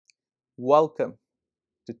Welcome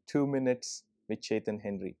to 2 Minutes with Chetan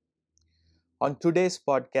Henry. On today's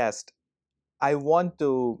podcast, I want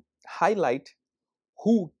to highlight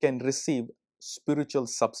who can receive spiritual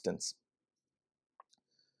substance.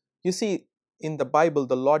 You see, in the Bible,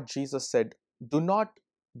 the Lord Jesus said, "Do not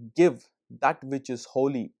give that which is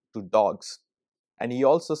holy to dogs." And He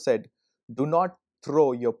also said, "Do not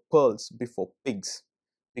throw your pearls before pigs,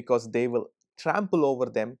 because they will trample over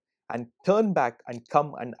them and turn back and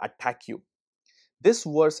come and attack you." This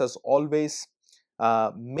verse has always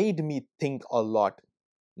made me think a lot.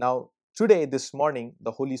 Now, today, this morning,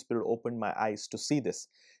 the Holy Spirit opened my eyes to see this,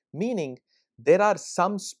 meaning there are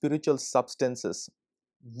some spiritual substances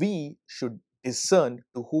we should discern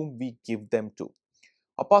to whom we give them to.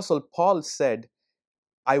 Apostle Paul said,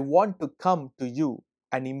 "I want to come to you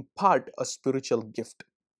and impart a spiritual gift,"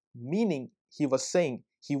 meaning he was saying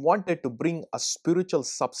he wanted to bring a spiritual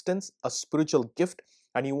substance, a spiritual gift,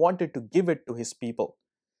 and he wanted to give it to his people.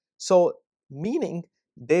 So, meaning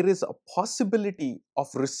there is a possibility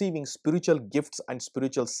of receiving spiritual gifts and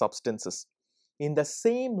spiritual substances. In the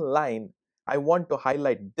same line, I want to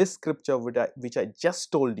highlight this scripture which I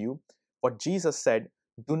just told you. What Jesus said,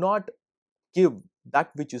 "Do not give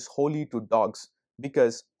that which is holy to dogs,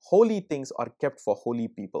 because holy things are kept for holy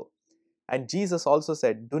people." And Jesus also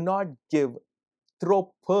said, "Do not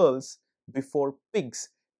throw pearls before pigs,"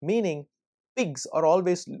 meaning pigs are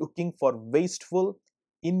always looking for wasteful,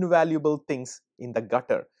 invaluable things in the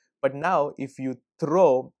gutter. But now, if you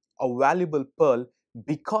throw a valuable pearl,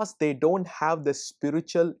 because they don't have the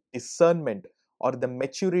spiritual discernment or the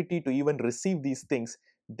maturity to even receive these things,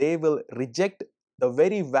 they will reject the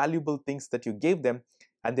very valuable things that you gave them,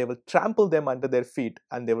 and they will trample them under their feet,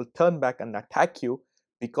 and they will turn back and attack you,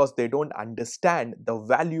 because they don't understand the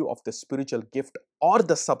value of the spiritual gift or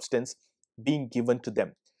the substance being given to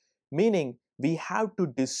them. Meaning, we have to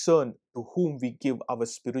discern to whom we give our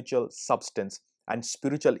spiritual substance and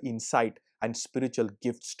spiritual insight and spiritual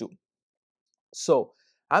gifts to. So,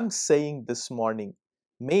 I'm saying this morning,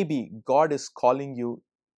 maybe God is calling you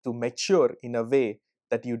to mature in a way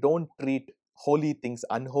that you don't treat holy things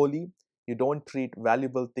unholy, you don't treat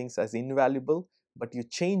valuable things as invaluable, but you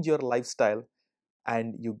change your lifestyle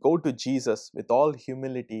and you go to Jesus with all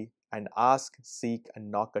humility and ask, seek,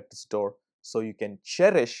 and knock at his door, so you can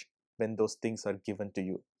cherish when those things are given to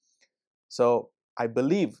you. So I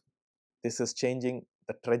believe this is changing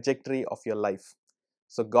the trajectory of your life.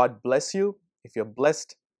 So God bless you. If you're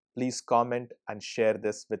blessed, please comment and share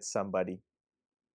this with somebody.